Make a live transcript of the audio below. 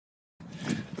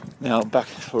Now back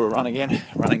for a run again,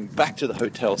 running back to the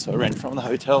hotel. So I ran from the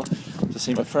hotel to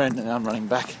see my friend, and now I'm running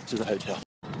back to the hotel.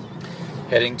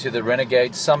 Heading to the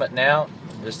Renegade Summit now,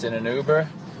 just in an Uber,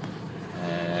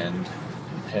 and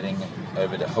heading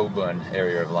over to Holborn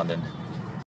area of London.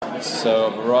 So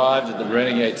I've arrived at the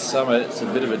Renegade Summit. It's a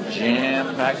bit of a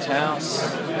jam-packed house.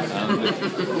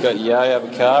 We've got Yaya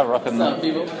Bakar rocking the...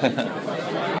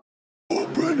 Oh,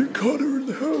 Brandon Carter in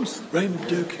the house. Raymond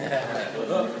Duke.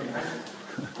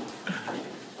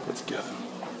 Let's go.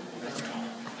 Let's go.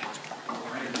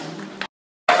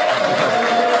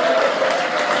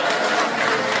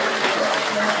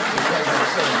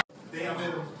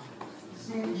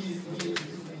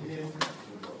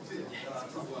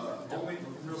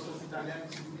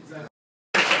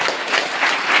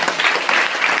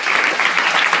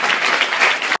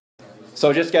 So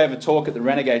I just gave a talk at the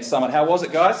Renegade Summit. How was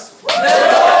it, guys?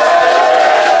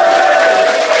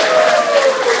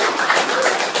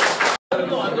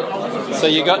 So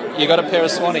you got a pair of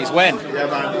Swannies. When? Yeah,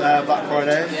 man. Black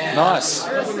Friday. Nice.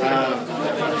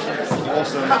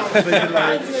 Awesome.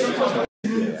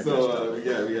 So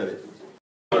yeah, we got it.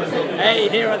 Hey,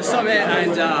 here at the summit,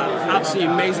 and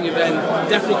absolutely amazing event.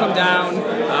 Definitely come down.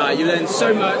 You learn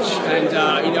so much, and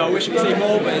I wish I could say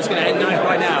more, but it's going to end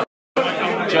right now.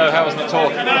 Joe, how was the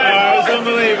talk? It was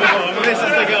unbelievable. This is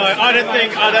the guy. I didn't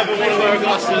think I'd ever want to wear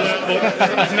glasses, but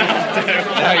now I do.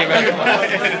 Now you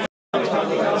remember.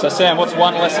 So Sam, what's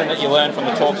one lesson that you learned from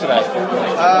the talk today?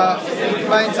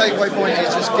 Main takeaway point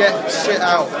is just get shit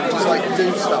out. Just like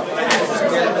do stuff. Just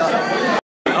get it done.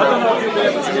 I don't know if you'll be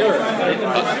able to hear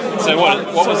it. So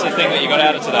what was the thing that you got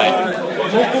out of today?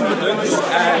 More confidence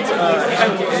and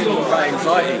help in my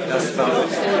anxiety. That's about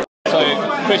it. So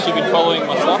Chris, you've been following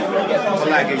my stuff? For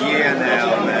like a year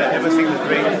now, man. Ever seen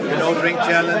the no drink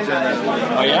challenge and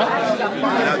Oh yeah?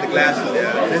 the glasses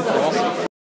there. It's awesome.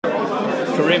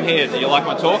 Karim here, do you like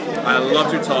my talk? I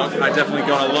loved your talk. I definitely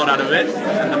got a lot out of it.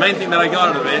 And the main thing that I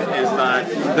got out of it is that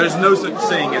there's no such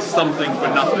thing as something for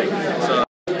nothing. So,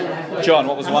 John,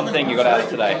 what was one thing you got out of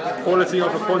today? quality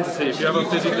over quantity. If you have a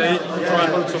busy day, try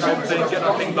and focus on one thing, get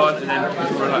that thing done, and then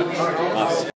relax.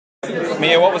 Nice.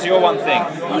 Mia, what was your one thing?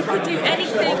 You could do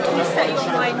anything you set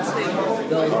your mind to.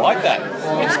 I like that.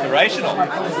 Inspirational.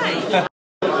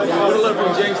 What I learned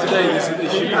from James today is that you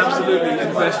should absolutely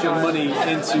invest your money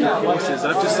into courses.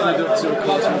 I've just signed up to a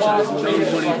course which I have no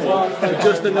money for,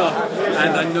 just enough,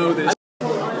 and I know this.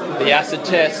 The acid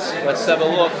test, let's have a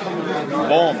look.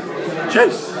 Boom.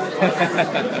 Chase!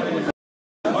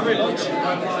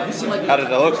 How did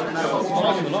it look?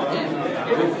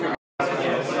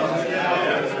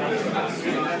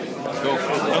 Cool.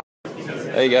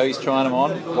 There you go, he's trying them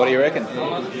on. What do you reckon?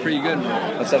 Pretty good.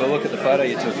 Let's have a look at the photo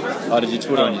you took. Oh, did you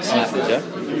put it on your Snap, did you?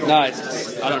 No, it's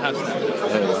just, I don't have Snap.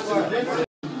 There we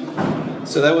go.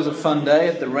 So that was a fun day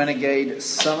at the Renegade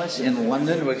Summit in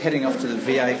London. We're heading off to the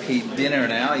VIP dinner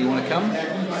now. You want to come?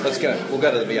 Let's go. We'll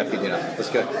go to the VIP dinner. Let's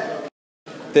go.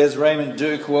 There's Raymond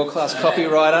Duke, world-class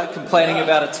copywriter, complaining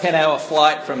about a 10-hour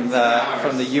flight from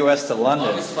the US to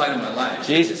London.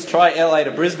 Jesus, try LA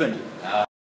to Brisbane.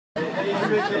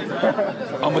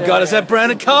 Oh my God, is that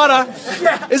Brandon Carter?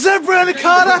 Is that Brandon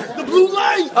Carter? The blue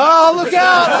light! Oh, look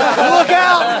out! Look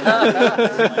out!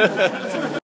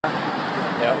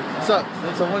 Yeah. So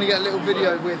I want to get a little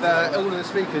video with all of the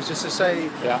speakers just to say,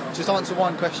 just answer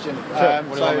one question. Sure.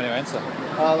 What do you want me to answer?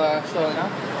 I'll start it now.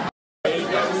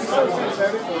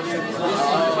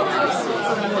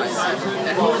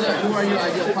 Who are your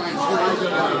ideal clients?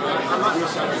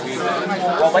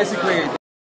 Well, basically,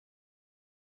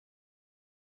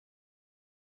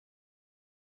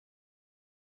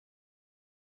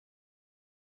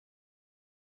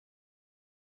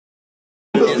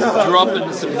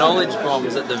 dropping some knowledge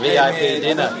bombs at the VIP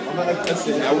dinner. I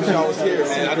wish I was here,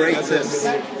 man. Great tips.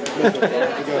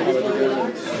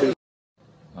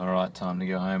 Alright, time to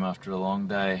go home after a long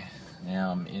day.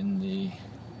 Now I'm in the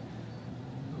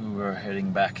Uber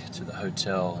heading back to the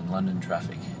hotel in London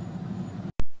traffic.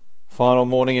 Final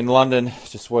morning in London,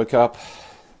 just woke up.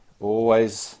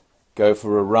 Always go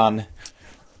for a run.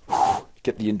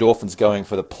 Get the endorphins going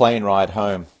for the plane ride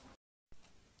home.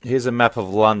 Here's a map of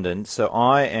London. So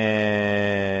I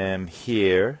am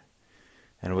here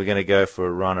and we're going to go for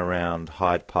a run around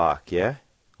Hyde Park, yeah?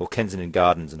 Or Kensington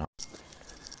Gardens and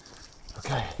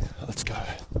Okay, let's go.